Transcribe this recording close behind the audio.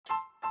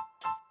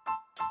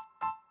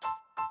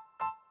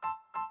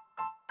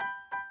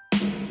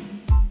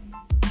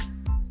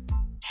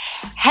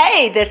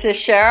Hey, this is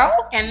Cheryl.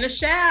 And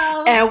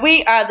Michelle. And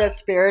we are the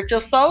Spiritual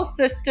Soul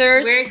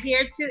Sisters. We're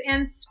here to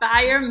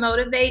inspire,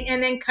 motivate,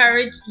 and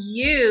encourage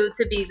you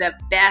to be the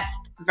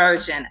best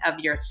version of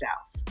yourself.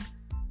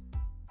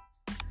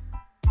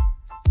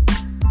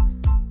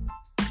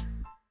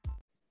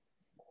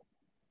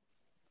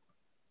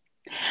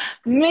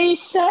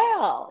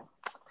 Michelle.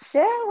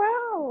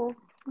 Cheryl.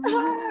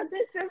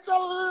 This is the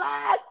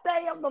last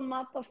day of the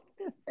month of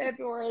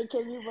February.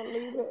 Can you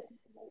believe it?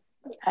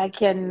 I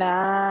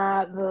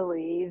cannot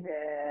believe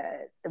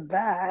it.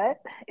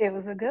 But it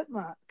was a good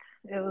month.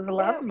 It was a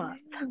love month.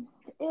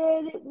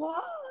 It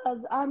was.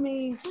 I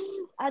mean,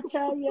 I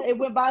tell you, it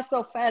went by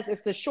so fast.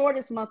 It's the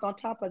shortest month on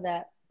top of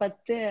that. But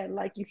then,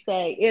 like you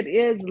say, it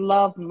is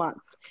love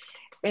month.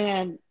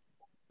 And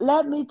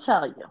let me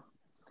tell you,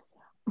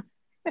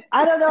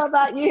 I don't know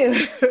about you,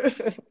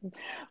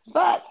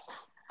 but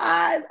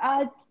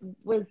I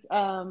was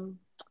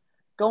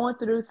going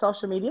through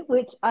social media,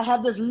 which I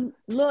have this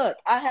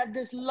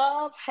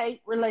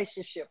love-hate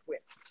relationship with.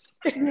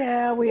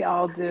 Yeah, we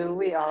all do.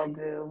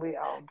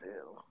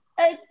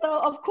 And so,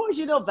 of course,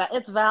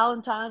 it's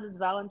Valentine's.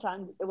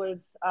 It was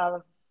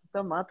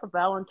the month of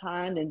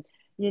Valentine, and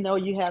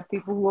you have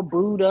people who are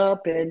booed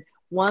up and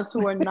ones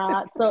who are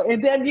not. So,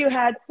 and then you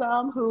had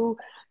some who,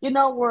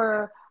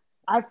 were.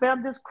 I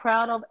found this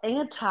crowd of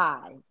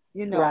anti,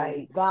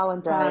 right,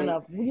 Valentine. right.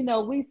 Of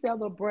we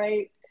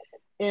celebrate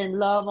and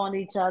love on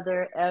each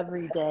other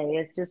every day.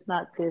 It's just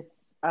not this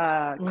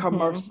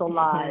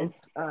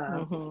commercialized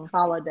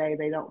holiday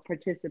they don't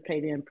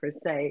participate in per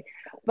se.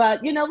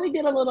 But, we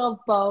did a little of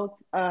both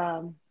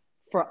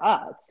for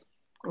us.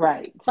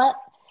 Right. But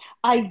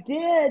I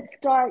did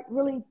start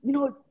really,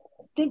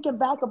 thinking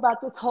back about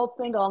this whole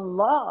thing on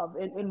love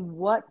and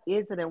what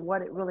is it and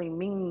what it really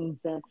means.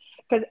 And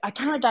because I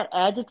kind of got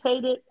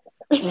agitated.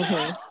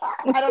 I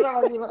don't know.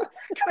 I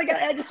kind of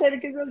got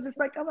agitated because I was just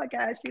like, oh my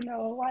gosh,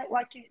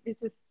 why can't it's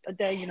just a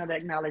day, to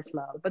acknowledge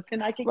love? But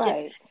then I could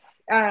right.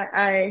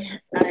 I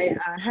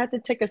had to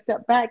take a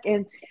step back,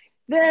 and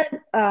then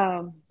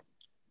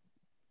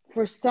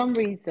for some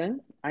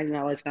reason, I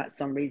know it's not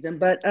some reason,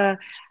 but the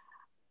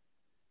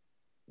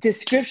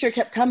scripture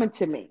kept coming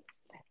to me,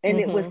 and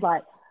it was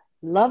like,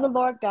 love the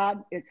Lord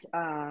God. It's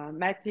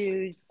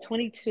Matthew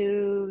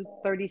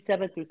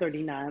 22:37 through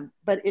 39,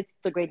 but it's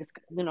the greatest,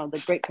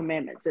 the great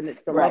commandments, and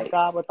it's to love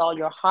God with all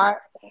your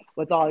heart,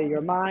 with all your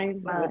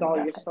mind, with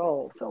all your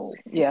soul.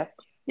 Yeah.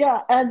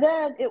 Yeah, and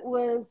then it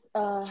was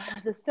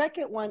the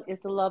second one is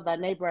to love thy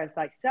neighbor as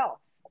thyself.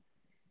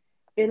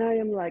 And I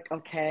am like,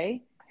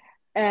 okay.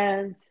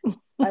 And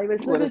I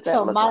was listening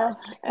to Miles,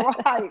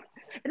 right?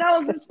 And I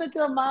was listening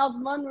to a Miles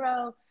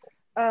Monroe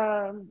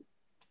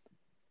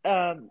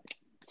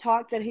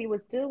talk that he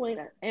was doing,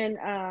 and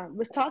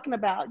was talking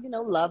about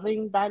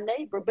loving thy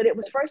neighbor, but it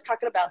was first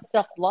talking about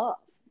self-love.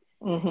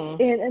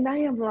 And I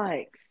am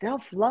like,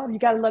 self-love, you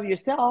got to love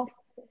yourself.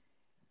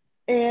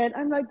 And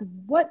I'm like,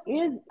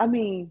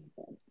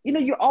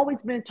 you're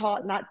always been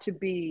taught not to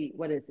be,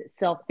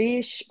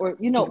 selfish or,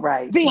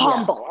 be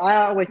humble.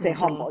 I always say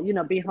humble,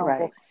 be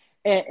humble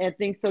and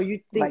things. So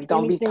you think like,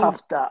 don't be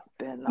puffed up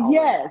and all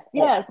that.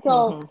 Yeah.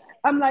 So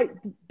I'm like,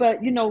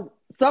 but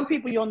some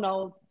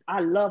people, I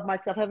love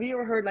myself. Have you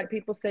ever heard like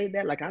people say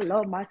that? Like, I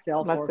love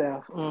myself.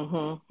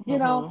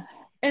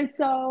 And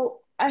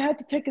so I had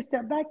to take a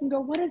step back and go,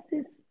 what is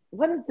this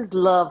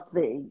love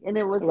thing? And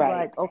it was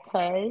like,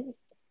 okay,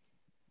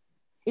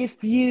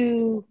 if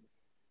you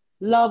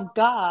love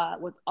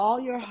God with all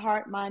your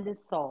heart, mind, and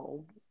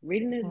soul,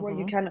 reading his word,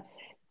 you kind of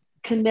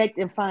connect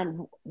and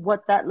find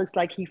what that looks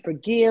like. He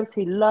forgives,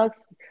 he loves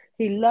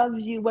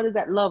you. What does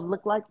that love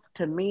look like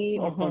to me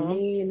or for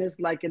me? And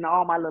it's like in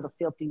all my little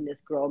filthiness,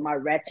 girl, my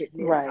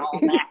wretchedness, all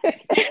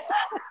that.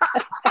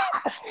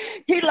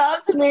 He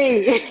loves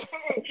me.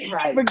 He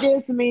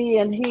forgives me,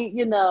 and he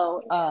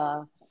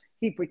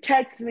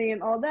protects me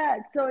and all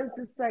that. So it's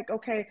just like,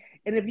 okay,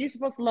 and if you're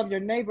supposed to love your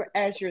neighbor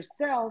as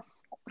yourself,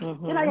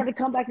 then I got to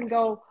come back and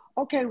go,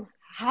 okay,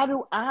 how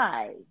do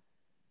I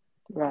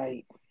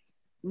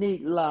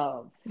need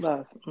love?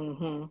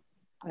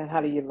 And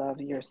how do you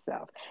love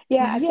yourself?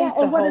 Yeah, I think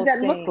and what does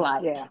that look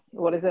like? Yeah,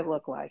 what does it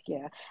look like?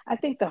 Yeah, I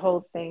think the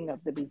whole thing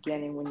of the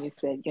beginning when you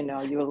said, you were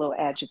a little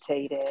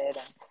agitated,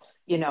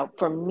 and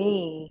for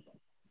me,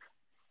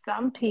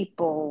 some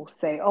people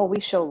say, oh, we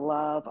show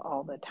love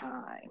all the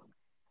time,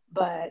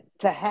 but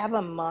to have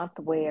a month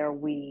where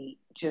we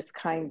just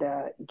kind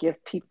of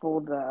give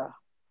people the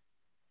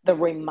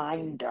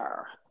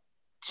reminder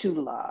to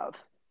love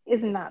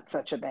is not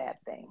such a bad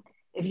thing.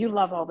 If you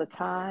love all the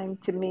time,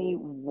 to me,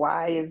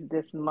 why is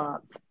this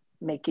month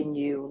making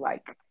you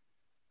like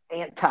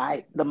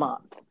anti the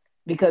month?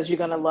 Because you're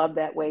going to love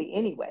that way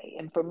anyway.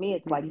 And for me,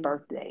 it's like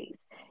birthdays.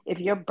 If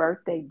your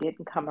birthday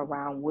didn't come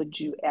around, would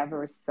you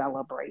ever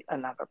celebrate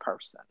another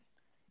person?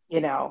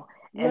 And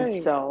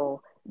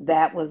so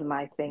that was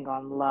my thing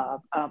on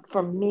love.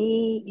 For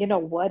me,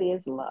 what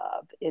is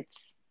love? Is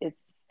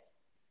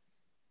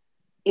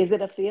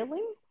it a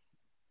feeling?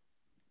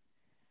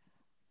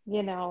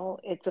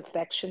 It's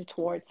affection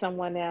towards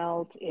someone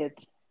else.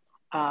 It's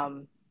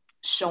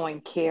showing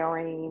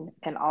caring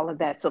and all of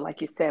that. So,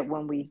 like you said,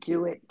 when we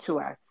do it to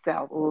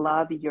ourselves,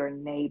 love your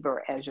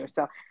neighbor as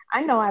yourself.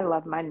 I know I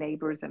love my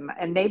neighbors,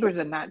 and neighbors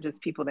are not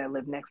just people that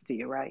live next to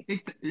you, right?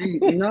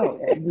 No,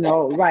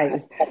 no,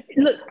 right.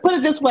 Look, put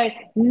it this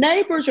way: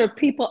 neighbors are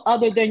people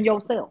other than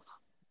yourself,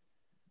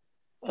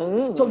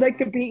 so they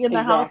could be in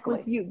the house with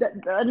Exactly. you.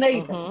 A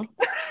neighbor,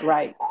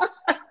 Right.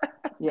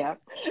 Yeah.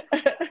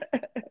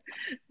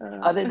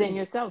 Other uh, than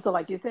yourself. So,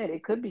 like you said,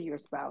 it could be your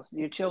spouse,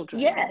 your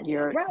children, yes,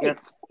 your right,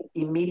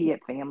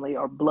 immediate family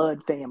or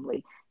blood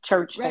family,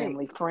 church right.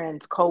 family,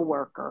 friends,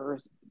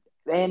 coworkers,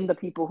 and the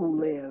people who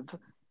live,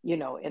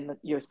 in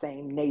your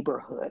same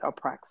neighborhood or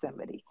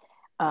proximity.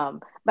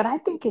 But I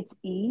think it's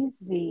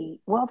easy.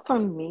 Well, for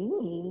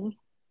me,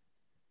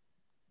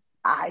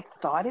 I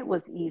thought it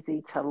was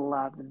easy to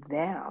love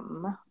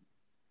them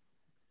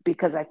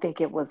because I think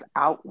it was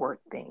outward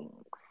things.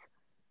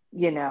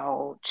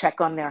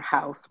 Check on their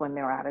house when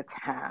they're out of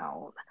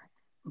town,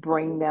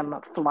 bring them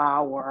a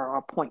flower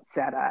or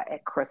poinsettia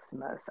at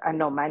Christmas. I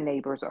know my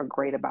neighbors are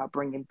great about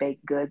bringing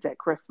baked goods at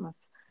Christmas.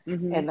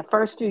 Mm-hmm. And the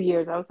first few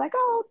years, I was like,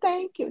 "Oh,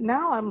 thank you."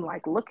 Now I'm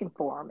like looking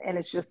for them, and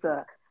it's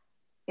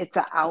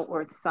an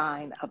outward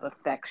sign of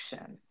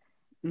affection.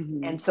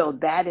 Mm-hmm. And so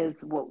that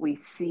is what we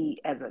see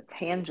as a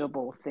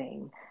tangible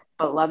thing.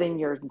 But loving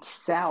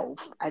yourself,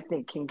 I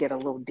think, can get a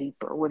little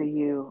deeper.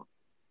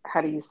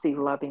 How do you see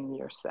loving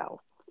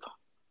yourself?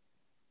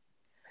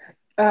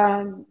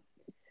 Um,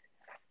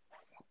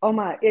 oh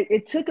my,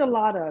 it took a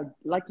lot of,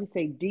 like you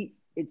say, deep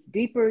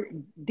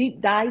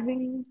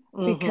diving,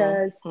 Mm-hmm.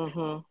 because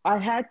Mm-hmm. I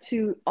had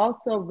to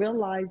also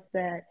realize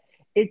that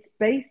it's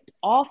based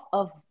off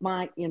of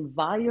my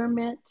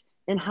environment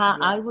and how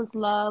I Yes. was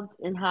loved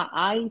and how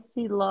I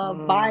see love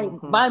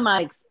Mm-hmm. by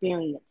my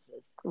experiences.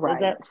 Is Right.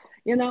 that,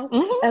 you know?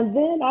 Mm-hmm. And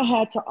then I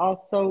had to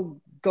also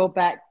go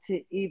back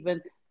to,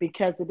 even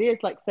because it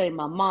is like, say,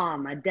 my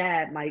mom, my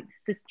dad, my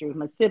sisters,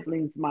 my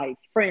siblings, my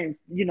friends,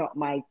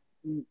 my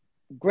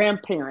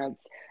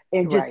grandparents,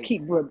 and just Right.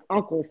 keep with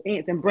uncles,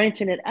 aunts, and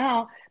branching it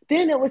out.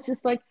 Then it was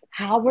just like,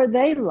 how were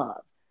they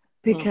loved?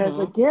 Because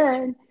Mm-hmm.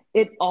 again,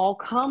 it all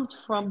comes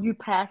from, you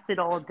pass it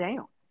all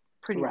down,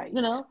 pretty, Right.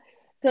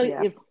 so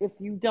Yeah. if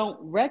you don't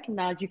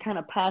recognize, you kind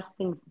of pass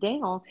things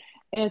down.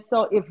 And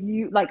so if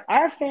you, like,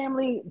 our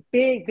family,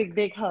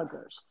 big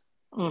huggers,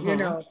 you Mm-hmm.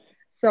 know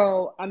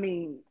so I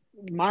mean,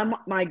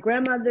 my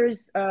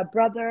grandmother's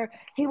brother,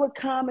 he would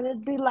come and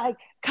it'd be like,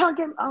 come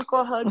give uncle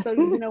a hug. So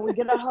we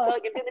get a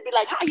hug, and then it'd be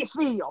like, how you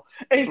feel?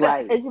 And,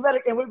 Right. and you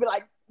better, and we'd be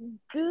like,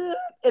 good.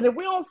 And if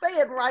we don't say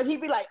it right, he'd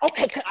be like,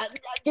 okay, I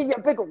give you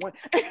a bigger one.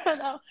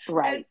 And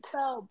Right.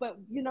 so, but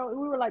we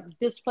were like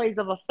displays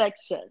of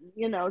affection.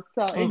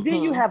 So, and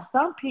then you Mm-hmm. have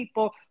some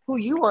people who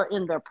you are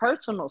in their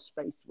personal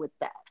space with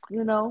that.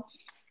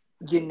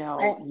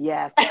 And,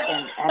 Yes.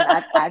 And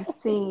I've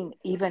seen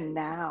even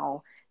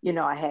now,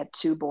 I had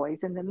two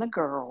boys and then the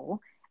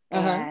girl.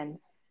 uh-huh. And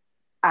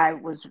I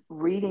was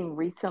reading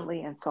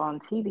recently and saw on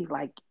TV,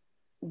 like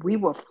we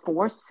were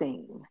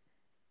forcing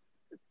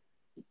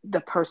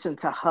the person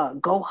to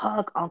hug. Go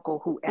hug Uncle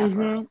whoever.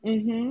 Mm-hmm.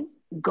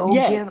 Mm-hmm. Go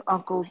Yes. give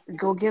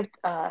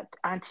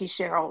Auntie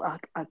Cheryl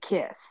a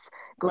kiss.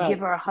 Go give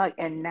Right. her a hug.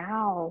 And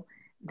now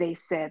they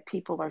said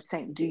people are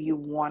saying, "Do you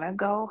want to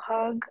go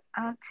hug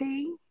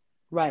Auntie?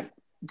 Right.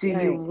 Do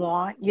you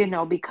Right.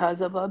 want,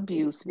 because of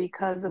abuse,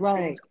 because of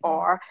things, Right.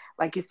 or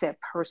like you said,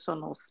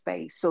 personal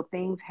space." So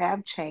things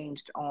have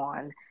changed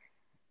on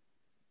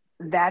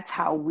that's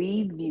how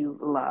we view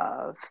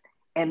love,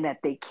 and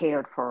that they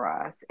cared for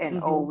us, and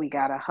oh, Mm-hmm. we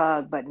got a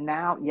hug. But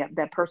now, yeah,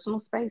 that personal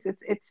space,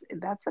 it's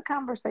that's a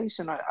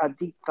conversation, a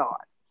deep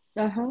thought,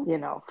 Uh-huh.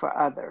 for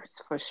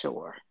others, for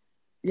sure.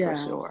 For Yeah.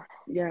 sure.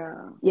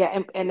 Yeah.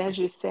 Yeah. And as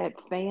you said,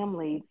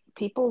 family,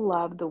 people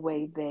love the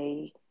way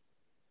they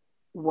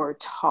were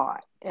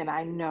taught. And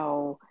I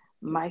know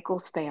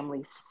Michael's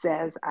family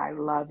says, "I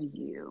love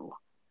you,"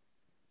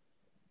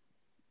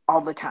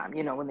 all the time,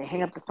 when they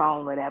hang up the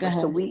phone, whatever.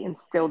 So Uh-huh. we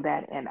instilled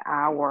that in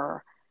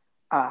our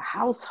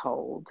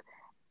household.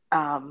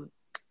 Um,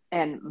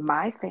 and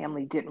my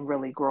family didn't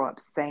really grow up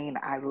saying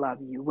 "I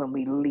love you" when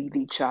we leave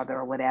each other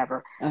or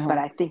whatever. But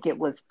Uh-huh. I think it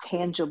was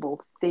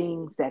tangible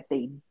things that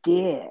they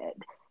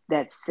did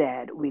that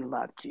said "we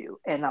loved you."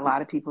 And a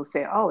lot of people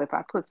say, "Oh, if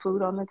I put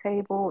food on the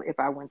table, if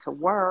I went to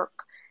work,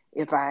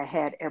 if I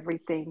had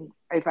everything,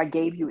 if I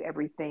gave you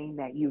everything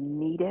that you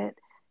needed,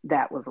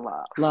 that was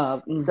love."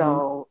 Love. Mm-hmm.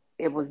 So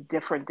it was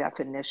different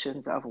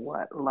definitions of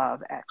what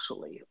love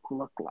actually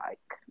looked like.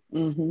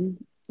 Mm-hmm.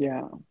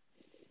 Yeah.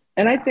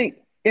 And I Yeah. think,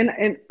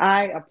 and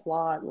I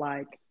applaud,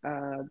 like,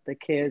 the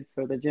kids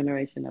or the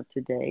generation of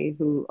today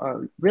who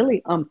are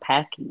really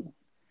unpacking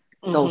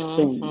those Mhm.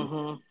 things.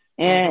 Mhm.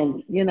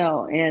 And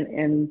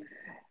Mhm. and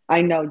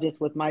I know, just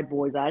with my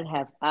boys, I've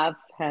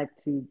had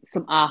to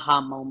some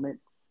aha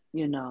moments,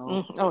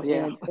 Oh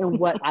yeah. and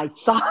what I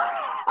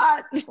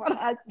thought what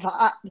I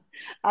thought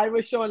I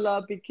was showing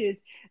love, because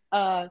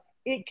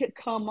it could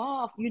come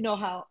off,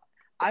 how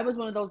I was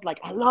one of those, like,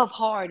 I love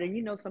hard,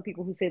 and some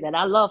people who say that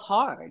I love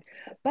hard.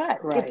 But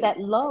if Right. that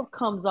love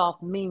comes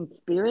off mean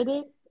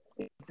spirited,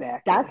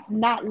 Exactly. That's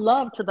not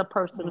love to the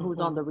person who's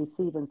on Mm-hmm. the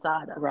receiving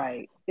side of it.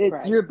 Right. It's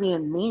Right. you're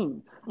being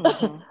mean.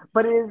 Mm-hmm.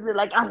 But it's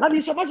like, I love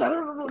you so much, I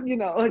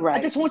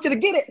Right. just want you to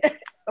get it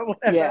or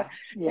whatever. Yeah.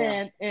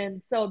 Yeah.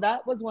 And so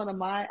that was one of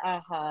my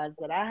ahas,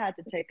 that I had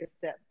to take a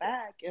step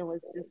back and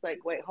was just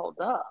like, wait, hold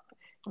up.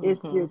 Is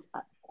Mm-hmm. this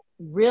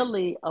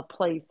really a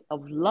place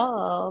of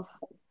love?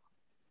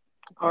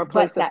 Or a But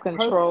place of that person,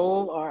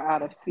 control or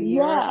out of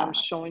fear. I'm yeah,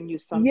 showing you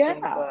something,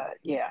 yeah, but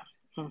yeah.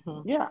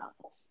 Mm-hmm. yeah.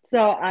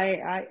 So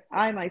I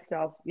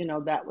myself,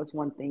 that was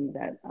one thing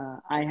that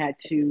I had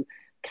to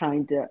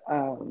kind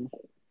of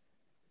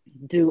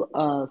do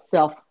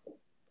self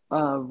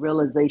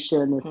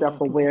realization and self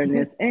Mm-hmm.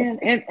 awareness,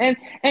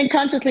 and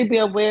consciously be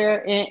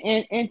aware,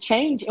 and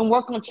change and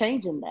work on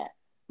changing that.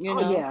 You Oh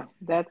know, yeah,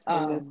 that's the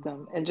um,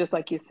 wisdom. And just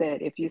like you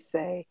said, if you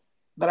say,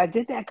 "But I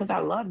did that because I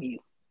love you,"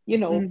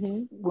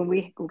 mm-hmm. when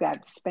we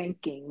got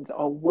spankings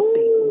or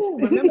whoopings, Ooh,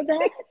 remember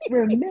that?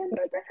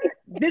 Remember that?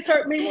 This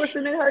hurt me more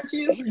than it hurt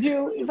you.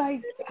 you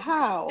like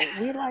how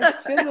we like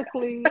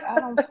physically. I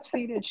don't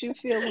see that you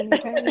feel any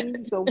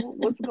pain. So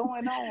what's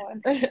going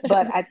on?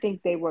 But I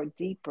think they were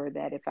deeper.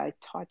 That if I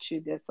taught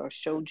you this or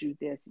showed you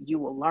this, you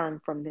will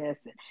learn from this,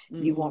 and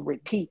you won't Mm-hmm.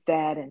 repeat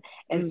that.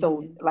 And so,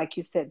 Mm-hmm. like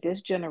you said,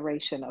 this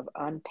generation of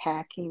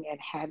unpacking and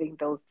having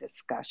those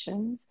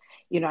discussions.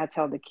 I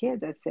tell the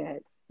kids, I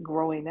said,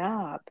 growing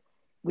up,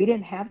 we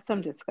didn't have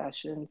some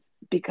discussions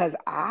because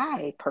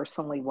I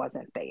personally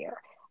wasn't there.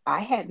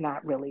 I had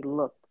not really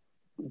looked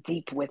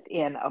deep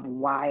within of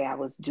why I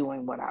was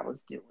doing what I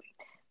was doing.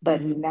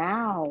 But Mm-hmm.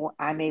 now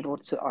I'm able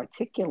to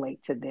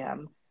articulate to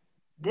them,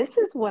 this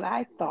is what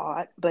I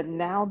thought. But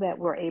now that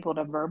we're able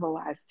to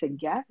verbalize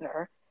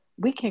together,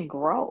 we can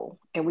grow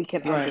and we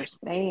can Right.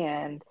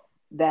 understand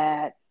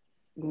that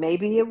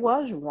maybe it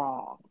was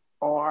wrong,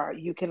 or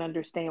you can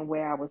understand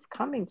where I was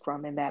coming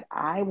from and that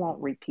I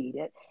won't repeat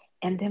it.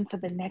 And then for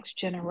the next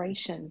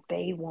generation,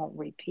 they won't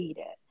repeat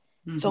it.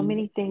 So Mm-hmm.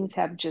 many things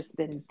have just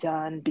been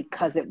done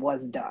because it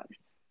was done.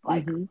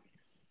 Like, Mm-hmm.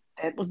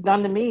 it was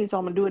done to me, so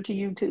I'm gonna do it to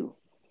you too.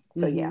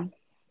 So yeah,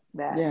 Mm-hmm.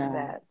 that Yeah.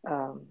 that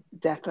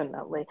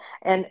definitely.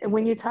 And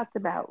when you talked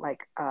about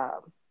like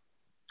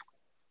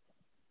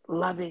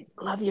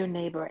love your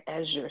neighbor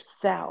as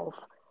yourself,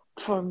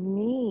 for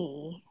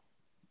me,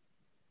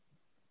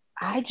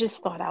 I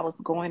just thought I was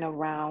going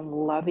around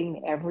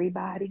loving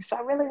everybody, so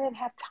I really didn't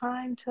have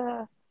time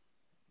to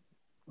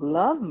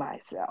love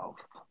myself.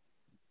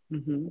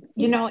 Mm-hmm.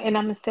 And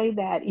I'm gonna say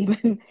that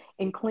even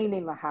in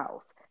cleaning the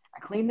house. I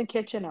cleaned the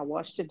kitchen, I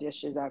washed the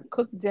dishes, I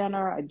cooked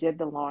dinner, I did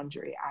the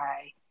laundry,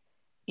 I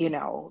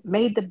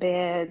made the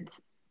beds,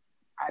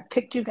 I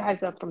picked you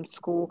guys up from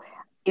school.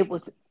 It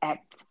was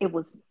it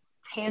was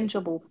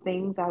tangible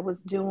things I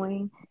was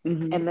doing.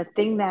 Mm-hmm. And the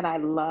thing that I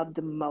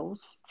loved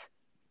most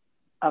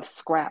of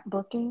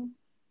scrapbooking,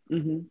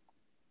 Mm-hmm.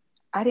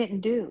 I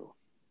didn't do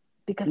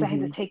because I had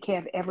to Mm-hmm. take care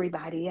of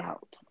everybody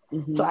else.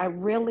 So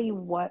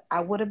Mm-hmm. I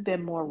would have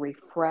been more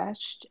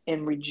refreshed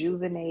and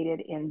rejuvenated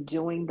in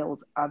doing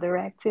those other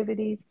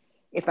activities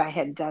if I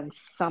had done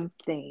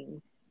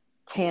something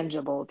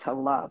tangible to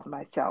love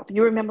myself.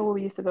 You remember when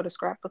we used to go to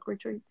scrapbook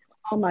retreats?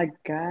 Oh my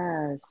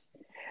gosh.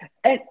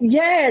 And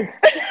yes,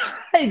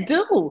 I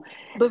do.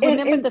 But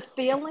remember And the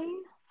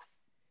feeling?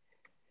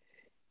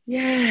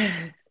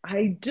 yes,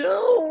 I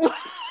do.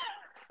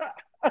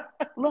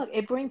 Look,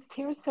 it brings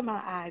tears to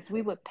my eyes.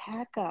 We would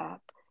pack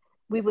up,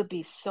 we would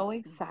be so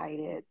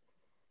excited.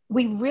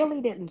 We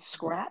really didn't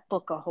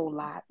scrapbook a whole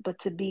lot, but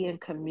to be in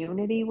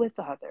community with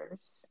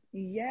others,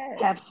 Yes.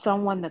 have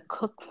someone to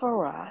cook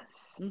for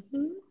us,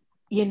 Mm-hmm.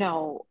 you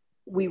know,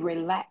 we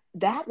relax.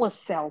 That was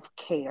self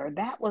care.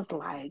 That was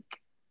like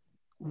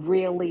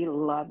really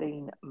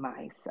loving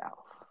myself.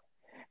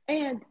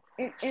 And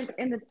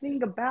the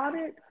thing about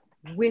it,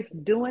 with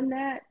doing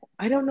that,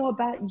 I don't know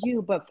about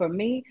you, but for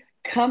me,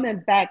 coming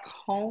back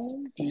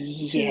home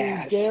to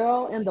Yes,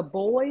 Daryl and the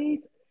boys,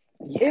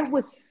 it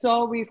was yes,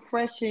 so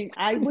refreshing.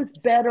 I was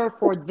better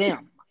for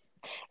them.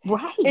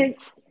 right. And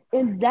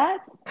and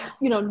that's,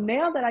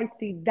 now that I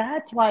see,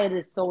 that's why it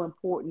is so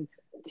important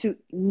to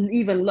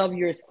even love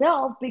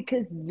yourself,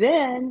 because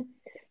then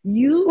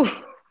you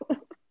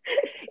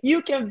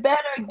you can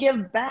better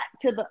give back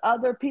to the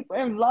other people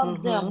and love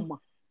Mm-hmm. them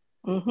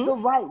Mm-hmm. the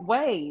right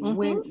way.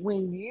 when Mm-hmm.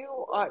 when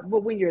you are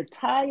when you're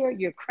tired,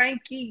 you're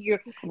cranky,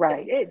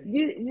 Right.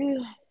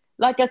 you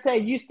like I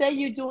said, you say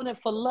you're doing it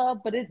for love,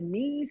 but it's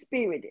mean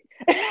spirited.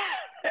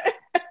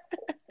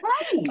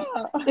 Right.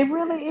 It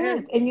really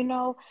is. And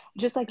And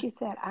just like you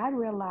said, I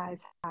realize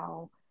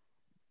how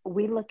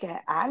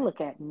I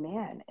look at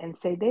men and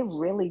say they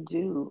really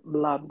do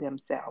love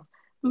themselves.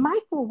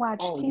 Mike will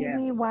watch oh yeah,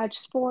 TV, watch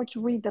sports,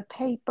 read the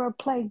paper,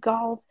 play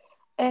golf,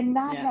 and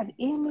not yeah. have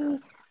any.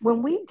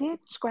 When we did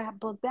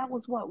scrapbook, that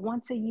was what,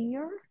 once a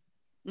year?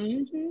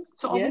 Mm-hmm.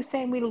 So are we Yes.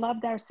 saying we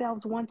loved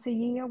ourselves once a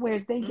year,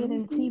 whereas they get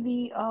in Mm-hmm.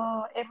 TV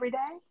every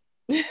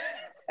day?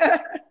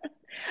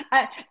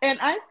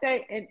 I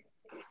say,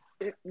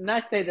 and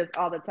I say this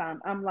all the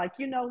time. I'm like,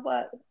 you know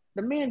what?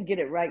 The men get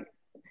it right.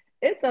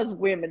 It's us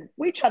women.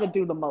 We try to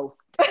do the most.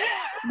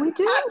 We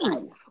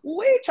do.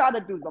 We try to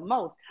do the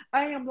most.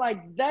 I am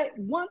like, that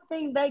one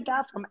thing they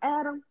got from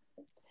Adam.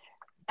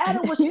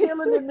 Adam was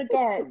chilling in the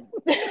garden.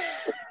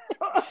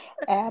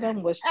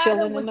 Adam was Adam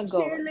chilling in was the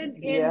chilling garden.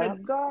 in the Yeah.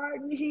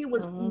 garden. He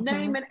was Mm-hmm.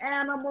 naming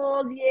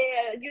animals,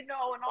 yeah, and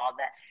all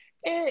that.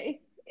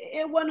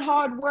 It wasn't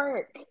hard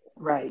work.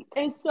 Right.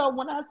 And so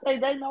when I say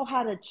they know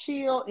how to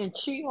chill and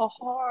chill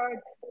hard,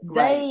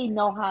 Right. they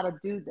know how to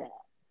do that.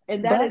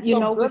 And that But is so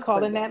we're good for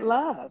calling them. that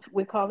love.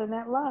 We're calling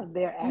that love.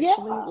 They're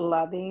actually Yeah.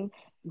 loving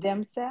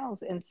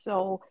themselves. And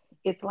so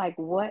it's like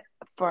what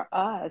for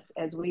us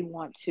as we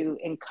want to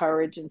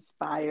encourage,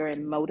 inspire,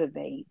 and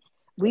motivate,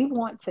 we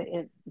want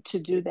to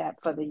do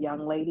that for the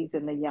young ladies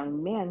and the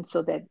young men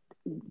so that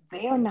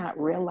they're not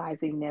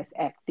realizing this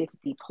at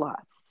 50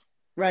 plus.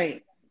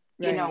 Right.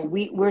 Right.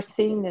 We're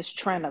seeing this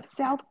trend of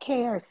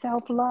self-care,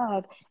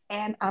 self-love,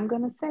 and I'm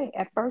going to say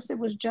at first it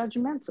was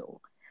judgmental.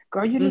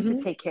 Girl, you need to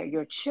Mm-hmm. take care of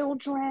your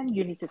children,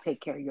 you need to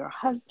take care of your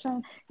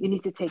husband, you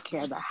need to take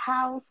care of the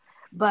house.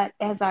 But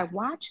as I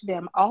watch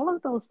them, all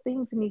of those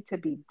things need to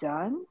be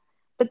done,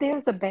 but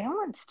there's a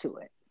balance to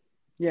it.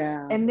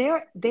 Yeah. And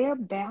they're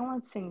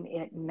balancing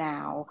it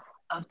now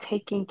of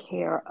taking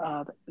care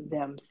of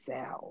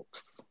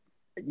themselves.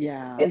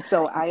 Yeah. And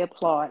so I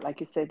applaud, like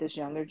you said, this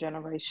younger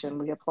generation,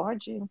 we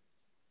applaud you.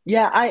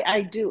 Yeah,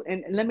 I do.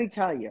 And let me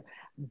tell you,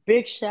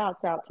 big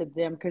shouts out to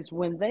them because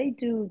when they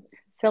do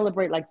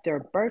celebrate like their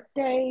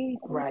birthdays,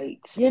 Right.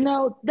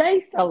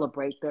 they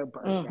celebrate their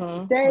birthdays.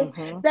 Mm-hmm. They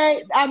Mm-hmm.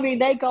 they I mean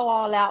they go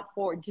all out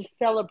for just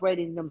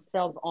celebrating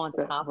themselves on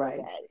So, top of right.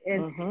 that.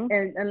 And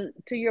Mm-hmm. and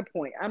to your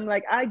point, I'm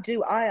like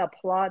I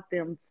applaud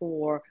them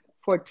for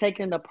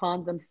taking it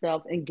upon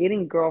themselves and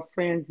getting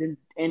girlfriends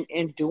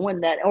and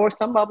doing that. Or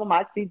some of them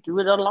I see do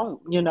it alone,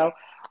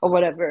 or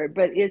whatever.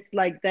 But it's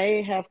like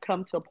they have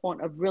come to a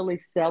point of really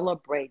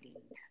celebrating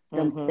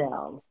Mm-hmm.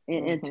 themselves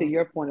and to Mm-hmm.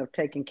 your point of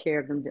taking care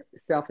of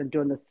themselves and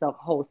doing the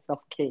whole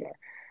self-care.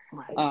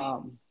 Right.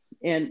 um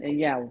and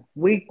yeah,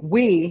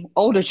 we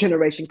older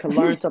generation can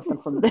learn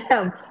something from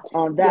them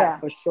on that Yeah.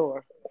 for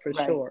sure, for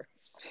Right. sure.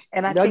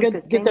 And I They'll think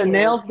the get their thing is,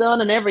 nails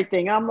done and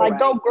everything. I'm like,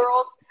 go right.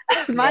 girls.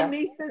 My Yeah.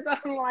 nieces,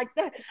 I'm like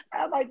that.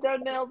 I'm like, their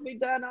nails be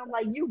done. I'm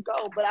like, you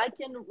go. But I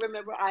can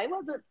remember I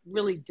wasn't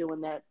really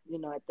doing that,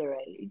 at their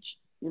age,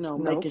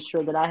 making Nope.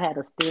 sure that I had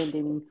a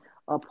standing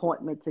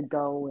appointment to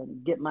go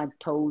and get my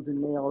toes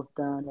and nails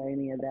done or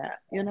any of that.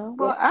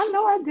 Well, I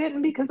know I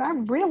didn't because I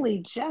really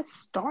just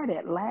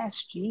started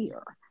last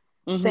year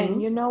saying, Mm-hmm.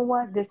 you know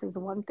what, this is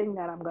one thing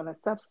that I'm going to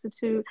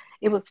substitute.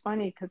 It was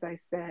funny because I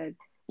said,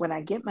 when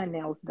I get my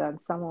nails done,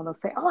 someone will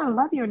say, oh, I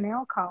love your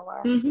nail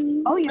color.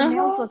 Mm-hmm. Oh, your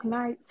nails Uh-huh. look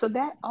nice. So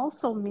that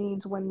also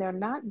means when they're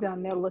not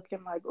done, they're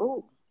looking like,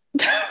 oh,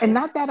 and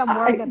not that I'm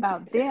worried I,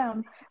 about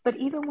them, but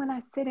even when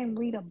I sit and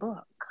read a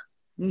book,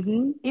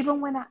 mm-hmm.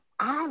 even when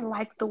I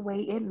like the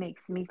way it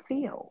makes me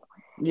feel.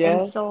 And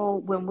Yes.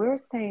 so when we're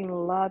saying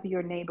love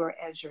your neighbor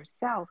as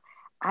yourself,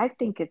 I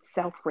think it's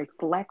self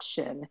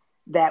reflection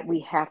that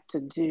we have to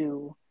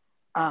do,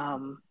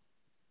 um,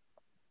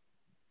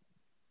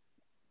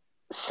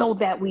 so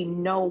that we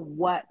know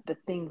what the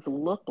things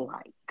look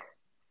like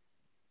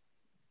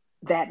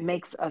that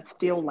makes us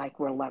feel like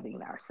we're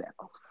loving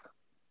ourselves. Are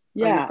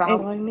you Yeah. And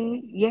following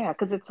me? Yeah,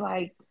 because it's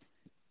like,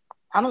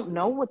 I don't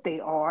know what they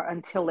are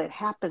until it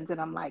happens,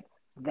 and I'm like,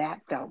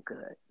 that felt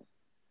good.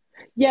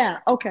 yeah,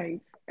 okay.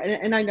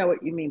 And I know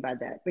what you mean by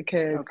that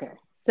because, Okay.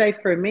 say,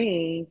 for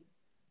me,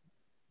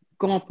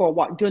 going for a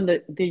walk during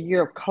the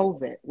year of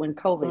COVID, when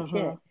COVID Mm-hmm.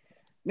 hit,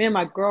 me and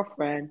my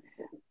girlfriend,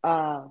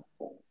 uh,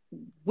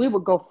 we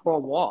would go for a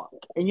walk.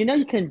 And you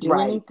couldn't do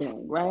Right.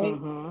 anything, right?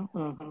 Mm-hmm.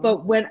 Mm-hmm.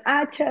 But when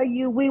I tell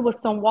you we were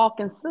some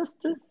walking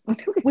sisters,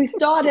 we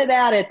started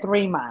out at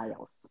 3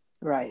 miles.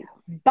 Right.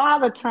 By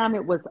the time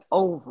it was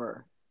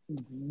over,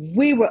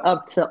 we were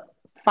up to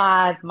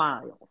 5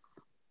 miles.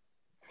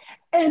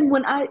 And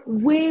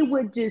we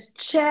would just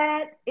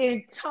chat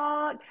and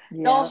talk the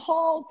Yeah.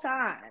 whole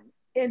time.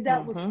 And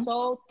that was Mm-hmm.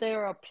 so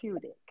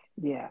therapeutic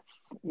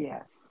Yes.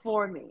 Yes.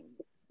 for me,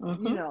 you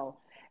Mm-hmm. know.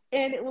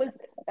 And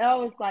I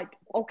was like,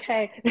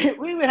 okay.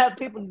 We would have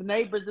people, the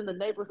neighbors in the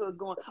neighborhood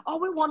going, oh,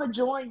 we want to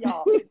join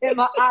y'all. And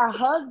our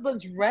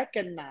husbands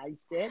recognized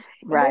it.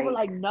 And they were Right.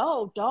 like,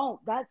 no, don't.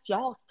 That's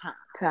y'all's time.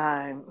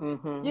 Time.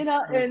 Mm-hmm. And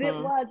Mm-hmm.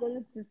 and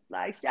it's just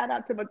like, shout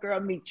out to my girl,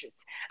 Meatrice.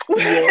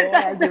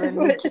 Yeah, you and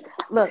me.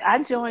 Look,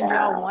 I joined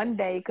y'all Yeah. one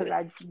day because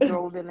I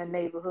drove in the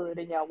neighborhood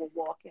and y'all were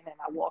walking, and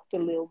I walked a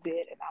little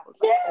bit, and I was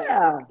like,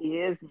 "Oh, this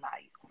Yeah. is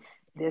nice.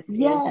 This is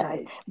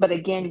nice." Yes. But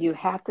again, you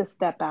have to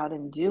step out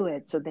and do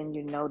it, so then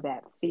you know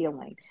that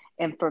feeling.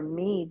 And for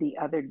me, the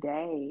other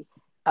day,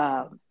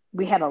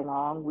 we had a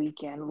long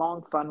weekend,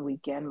 long fun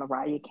weekend.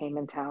 Mariah came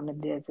in town to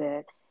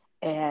visit,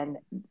 and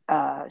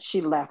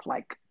she left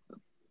like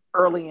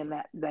early in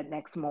that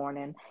next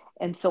morning.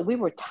 And so we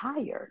were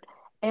tired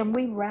and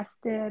we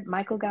rested.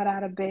 Michael got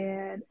out of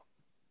bed.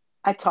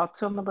 I talked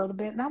to him a little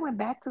bit and I went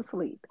back to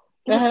sleep.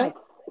 It was Uh-huh. like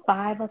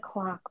 5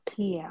 o'clock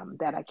p.m.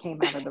 that I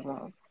came out of the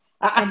room.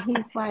 And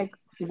he's like,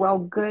 well,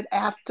 good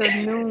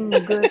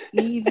afternoon, good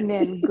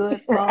evening,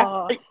 good.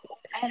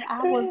 And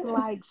I was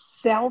like,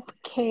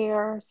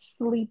 self-care,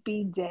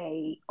 sleepy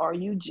day. Are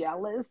you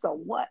jealous or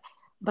what?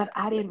 But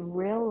I didn't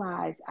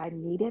realize I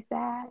needed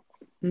that.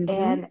 Mm-hmm.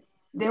 And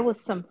there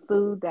was some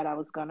food that I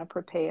was going to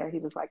prepare. He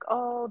was like,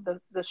 oh,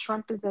 the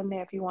shrimp is in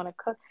there if you want to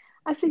cook.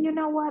 I said, you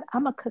know what?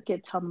 I'm going to cook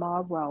it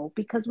tomorrow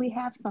because we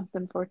have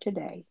something for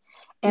today.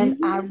 And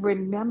I Mm-hmm.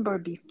 remember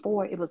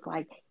before it was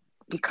like,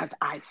 because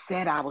I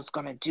said I was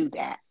going to do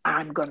that,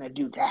 I'm going to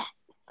do that.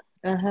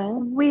 Uh-huh.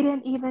 We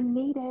didn't even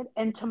need it.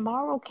 And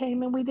tomorrow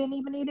came and we didn't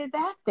even need it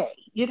that day,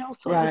 you know?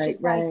 So it was Right,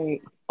 just like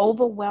right.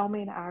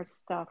 overwhelming our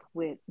stuff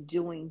with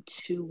doing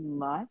too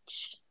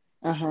much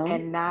Uh-huh.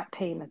 and not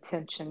paying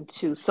attention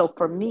to. So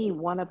for me,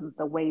 one of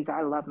the ways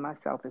I love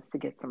myself is to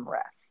get some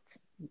rest.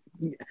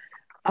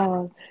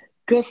 Uh,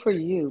 good for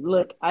you.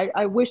 Look,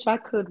 I wish I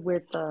could I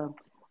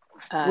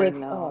with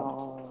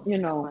know. you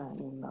know, I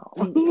know.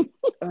 mm,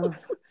 uh,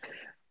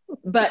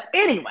 but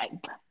anyway,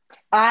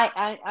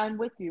 I'm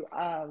with you.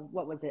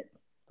 What was it?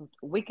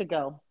 A week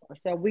ago or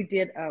so, we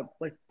did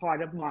was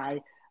part of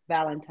my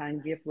Valentine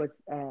gift was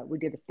we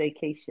did a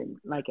staycation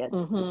like at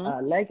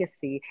Mhm.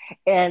 Legacy,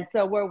 and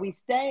so where we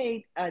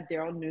stayed,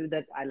 Daryl knew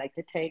that I like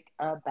to take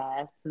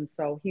baths, and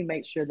so he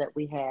made sure that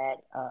we had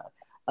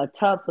a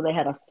tub, so they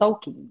had a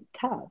soaking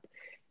tub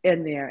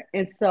in there,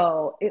 and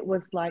so it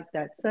was like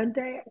that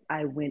Sunday.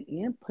 I went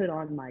in, put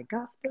on my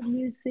gospel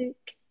music,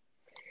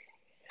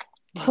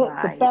 put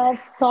the bath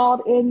Nice.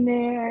 salt in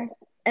there.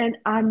 And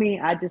I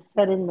mean, I just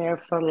sat in there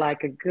for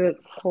like a good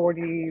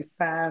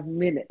 45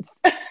 minutes.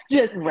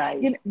 Just, Right.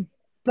 you know,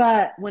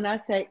 but when I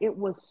say it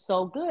was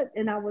so good,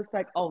 and I was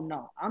like, oh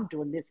no, I'm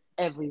doing this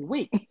every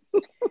week,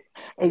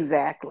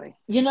 Exactly.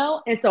 you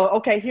know? And so,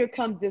 okay, here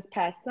comes this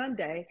past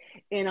Sunday,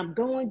 and I'm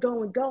going,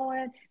 going,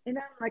 going. And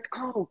I'm like,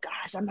 oh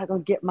gosh, I'm not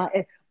going to get my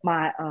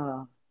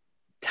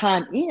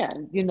time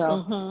in, you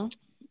know?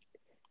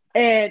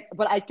 Mhm.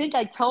 But I think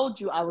I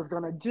told you I was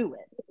going to do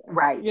it.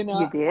 Right. You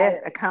know, You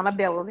did.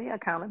 Accountability,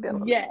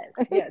 accountability. yes,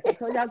 yes. I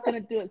told you I was gonna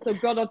do it. So,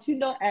 girl, don't you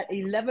know? At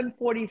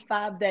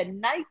 11:45 that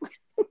night,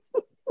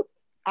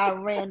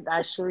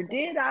 I sure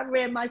did. I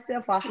ran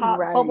myself a hot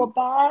bubble Right.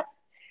 bath,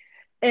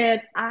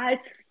 and I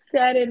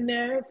sat in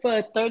there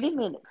for 30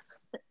 minutes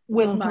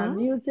with my Mhm.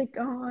 music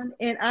on.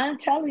 And I'm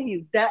telling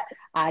you that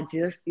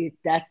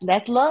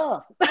that's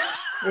love.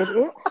 It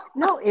is.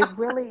 No, it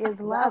really is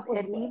love. That was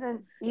And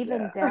love.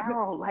 even Yeah.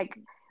 Daryl, like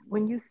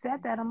when you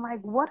said that, I'm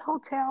like, what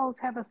hotels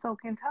have a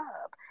soaking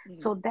tub?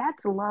 So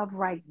that's love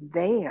right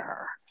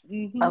there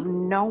Mm-hmm. of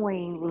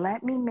knowing,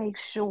 let me make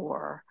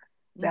sure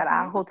that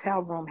our Mm-hmm.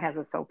 hotel room has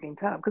a soaking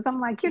tub. Because I'm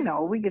like,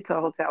 we get to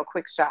a hotel,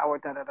 quick shower,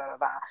 da da da da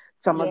da.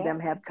 Some of Yeah. them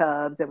have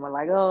tubs, and we're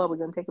like, oh, we're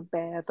gonna take a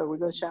bath or we're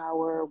gonna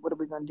shower. What are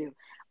we gonna do?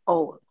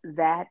 Oh,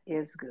 that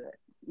is good.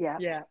 Yeah.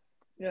 Yeah.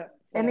 Yeah.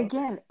 And So.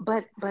 again,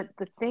 but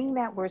the thing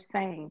that we're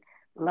saying,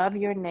 love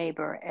your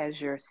neighbor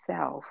as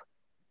yourself.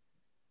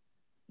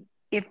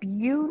 If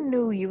you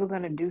knew you were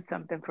going to do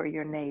something for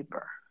your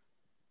neighbor,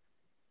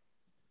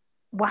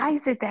 why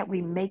is it that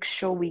we make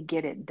sure we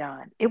get it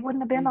done? It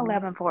wouldn't have been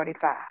Mm-hmm.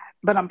 11:45,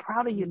 but I'm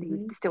proud of you that you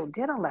Mm-hmm. still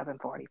did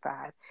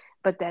 11:45.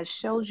 But that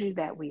shows you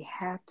that we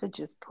have to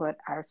just put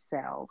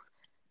ourselves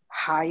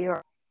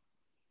higher,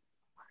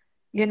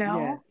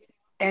 Yes.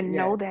 and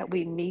know Yes. that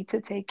we need to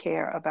take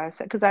care of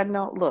ourselves. Because I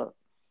know, look,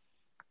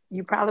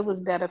 you probably was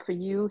better for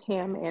you,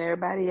 him, and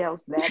everybody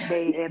else that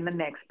day and the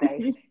next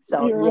day.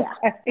 So You're yeah,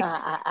 right.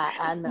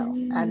 I know,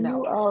 I You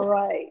know. are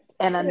right.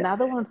 And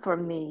another one for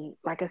me,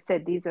 like I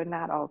said, these are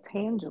not all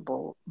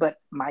tangible, but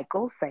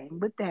Michael, same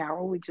with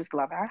Daryl. We just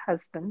love our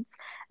husbands.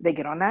 They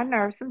get on our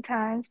nerves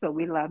sometimes, but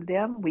we love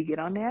them. We get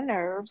on their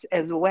nerves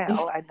as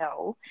well, I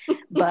know.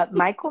 But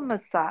Michael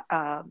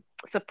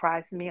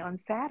surprised me on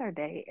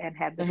Saturday and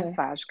had the Uh-huh.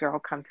 massage girl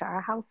come to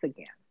our house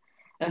again.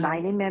 Uh-huh.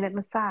 90-minute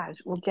massage.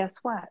 Well, guess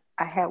what?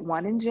 I had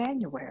one in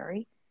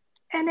January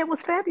and it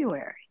was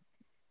February.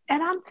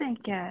 And I'm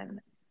thinking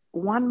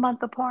 1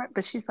 month apart,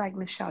 but she's like,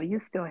 Michelle, you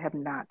still have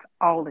knots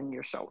all in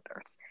your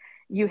shoulders.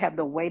 You have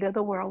the weight of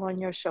the world on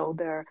your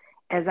shoulder.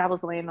 As I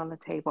was laying on the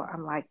table,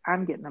 I'm like,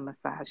 I'm getting a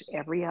massage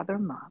every other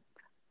month.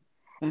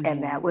 And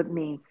Uh-huh. that would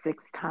mean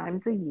 6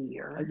 times a A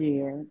year.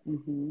 year.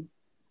 Mm-hmm.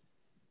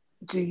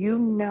 Do you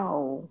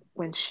know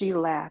when she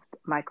left,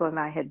 Michael and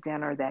I had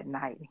dinner that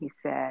night, and he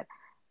said,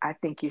 I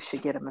think you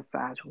should get a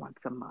massage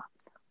once a month.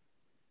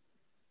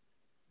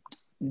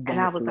 And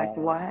I That's was like, love.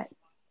 what?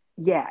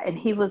 Yeah. And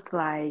he was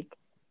like,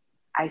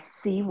 I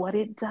see what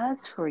it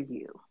does for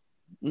you.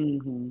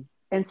 Mm-hmm.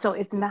 And so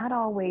it's not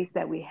always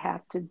that we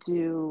have to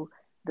do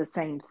the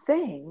same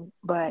thing,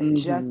 but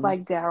just Mm-hmm.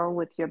 like Daryl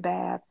with your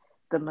bath,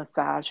 the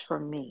massage for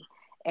me.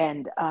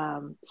 And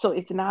so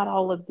it's not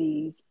all of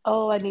these,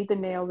 oh, I need the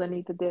nails, I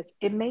need the this.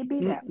 It may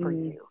be that for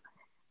Mm-mm. you.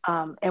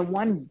 And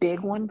one big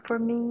one for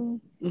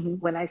me, Mm-hmm.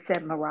 when I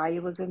said Mariah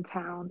was in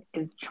town,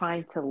 is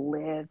trying to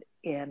live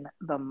in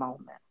the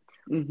moment.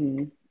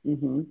 Mm-hmm.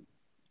 Mm-hmm.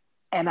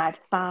 And I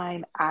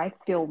find I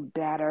feel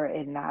better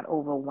and not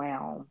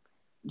overwhelmed,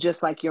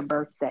 just like your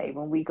birthday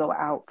when we go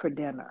out for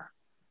dinner.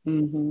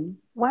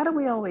 Why do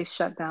we always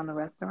shut down the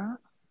restaurant?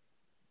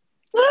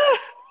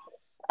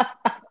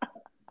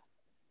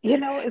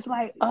 It's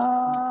like,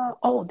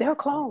 oh, they're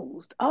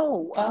closed.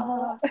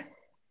 Oh,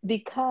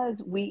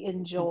 because we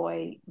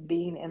enjoy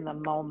being in the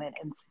moment,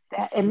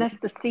 and that's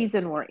the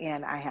season we're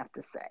in, I have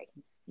to say.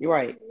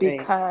 Right.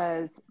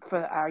 Because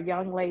for our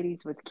young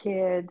ladies with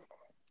kids,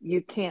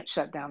 you can't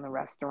shut down the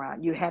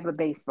restaurant. You have a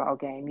baseball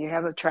game, you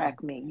have a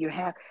track meet,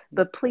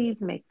 but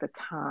please make the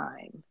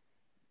time.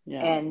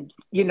 Yeah. And,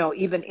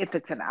 even if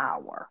it's an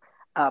hour,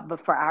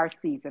 but for our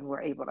season,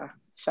 we're able to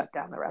shut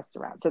down the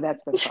restaurant. So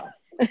that's been fun.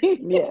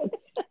 Yes.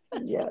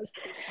 Yes.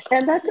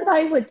 And that's what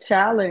I would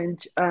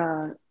challenge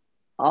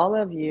all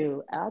of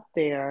you out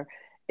there,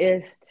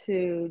 is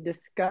to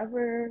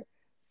discover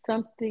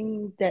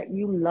something that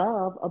you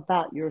love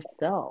about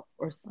yourself,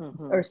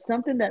 or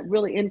something that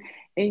really, and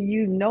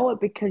it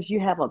because you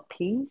have a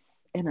peace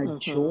and a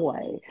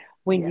joy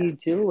when you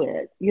do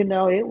it.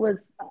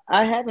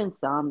 I have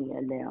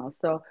insomnia now,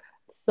 so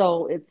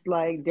it's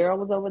like Daryl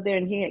was over there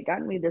and he had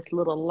gotten me this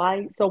little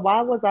light. So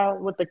why was I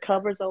with the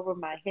covers over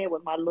my head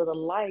with my little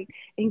light?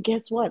 And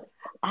guess what?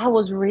 I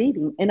was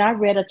reading, and I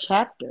read a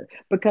chapter,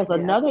 because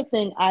another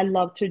thing I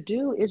love to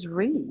do is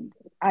read.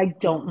 I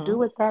don't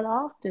do it that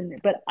often,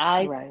 but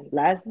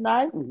last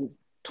night,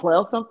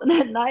 12 something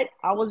at night,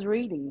 I was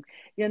reading,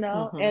 and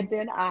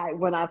then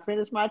when I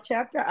finished my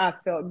chapter, I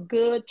felt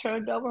good,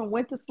 turned over and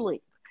went to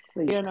sleep.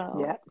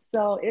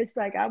 So it's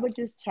like, I would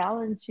just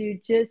challenge you,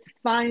 just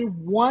find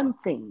one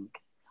thing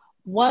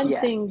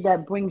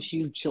that brings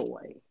you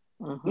joy,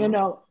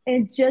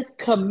 and just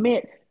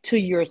commit to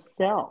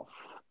yourself.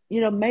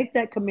 Make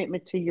that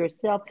commitment to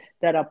yourself,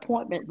 that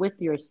appointment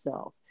with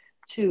yourself,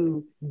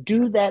 to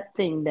do that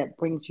thing that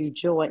brings you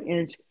joy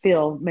and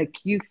make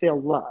you feel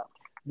loved.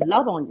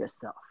 Love on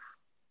yourself.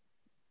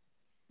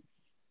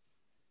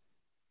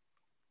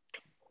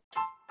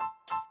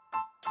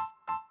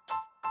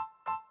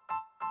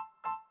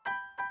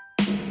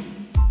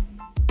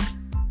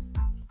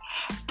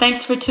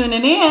 Thanks for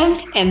tuning in.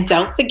 And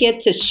don't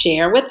forget to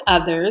share with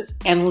others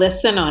and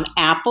listen on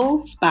Apple,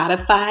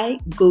 Spotify,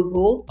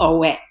 Google, or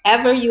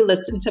wherever you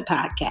listen to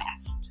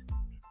podcasts.